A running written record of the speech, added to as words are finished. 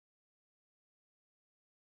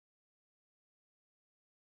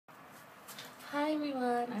Hi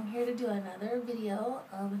everyone, I'm here to do another video,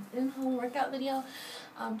 in-home workout video.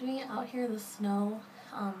 I'm doing it out here in the snow.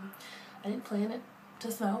 I didn't plan it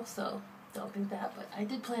to snow, so don't think that, but I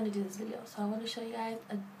did plan to do this video. So I want to show you guys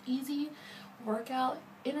an easy workout,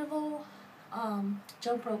 interval,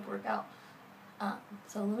 jump rope workout.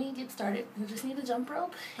 So let me get started. You just need a jump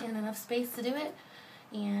rope and enough space to do it.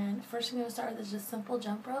 And first you're going to start with just simple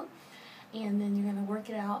jump rope, and then you're going to work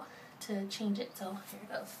it out to change it. So here it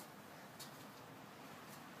goes.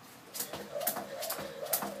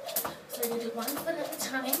 So you're going to do 1 foot at a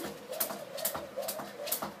time.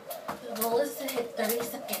 The goal is to hit 30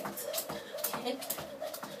 seconds. Okay?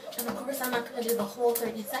 And of course I'm not going to do the whole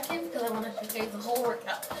 30 seconds because I want to show you guys the whole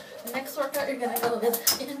workout. The next workout you're going to go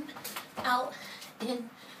is in, out, in,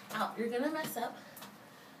 out. You're going to mess up,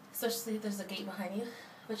 especially if there's a gate behind you,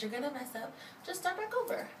 but you're going to mess up. Just start back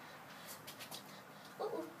over.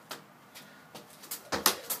 Ooh.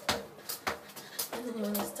 And then you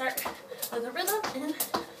want to start with a rhythm, in,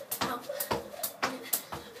 out,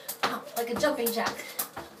 like a jumping jack.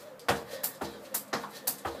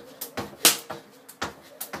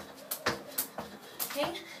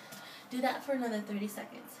 Okay? Do that for another 30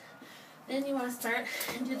 seconds. Then you want to start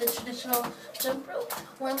and do the traditional jump rope.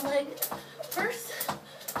 One leg first.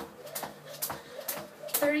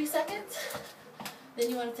 30 seconds.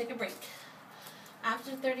 Then you want to take a break.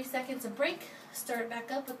 After 30 seconds of break, start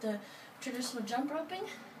back up with the traditional jump roping.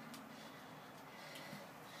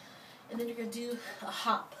 And then you're going to do a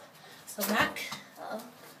hop. So back.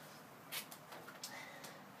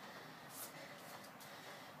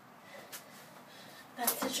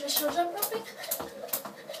 Back to traditional jump roping.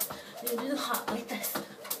 You do the hop like this.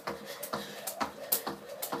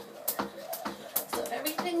 So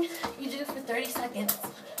everything you do for 30 seconds,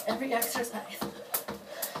 every exercise.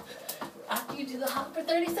 After you do the hop for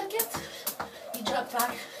 30 seconds, you jump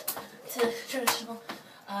back to traditional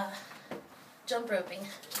jump roping.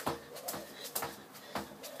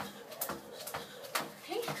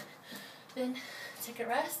 Okay, then take a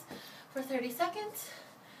rest for 30 seconds.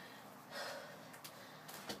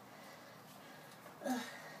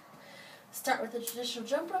 Start with the traditional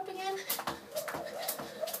jump rope again.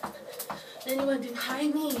 Then you want to do high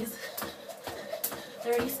knees.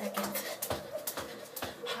 30 seconds.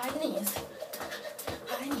 High knees.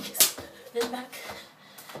 High knees. Then back.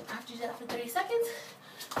 After you do that for 30 seconds,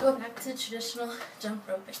 go back to traditional jump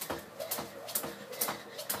roping.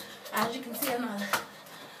 As you can see, I'm not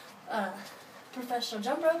a professional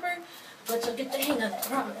jump roper, but you'll get the hang of it, I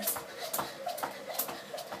promise.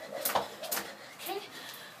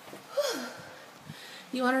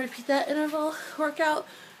 You want to repeat that interval workout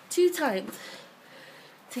 2 times,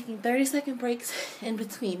 taking 30-second breaks in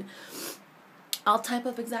between. I'll type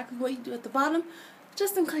up exactly what you do at the bottom,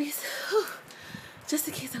 just in case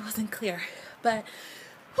I wasn't clear. But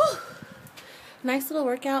nice little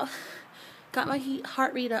workout. Got my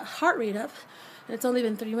heart rate up, and it's only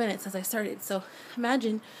been 3 minutes since I started. So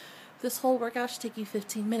imagine this whole workout should take you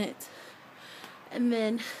 15 minutes, and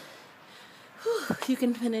then you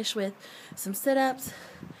can finish with some sit-ups,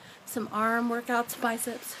 some arm workouts,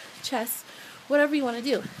 biceps, chest, whatever you want to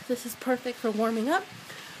do. This is perfect for warming up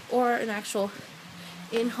or an actual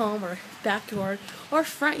in-home or backyard or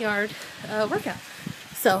front yard workout.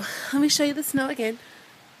 So let me show you the snow again,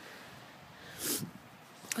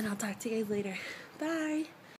 and I'll talk to you guys later. Bye.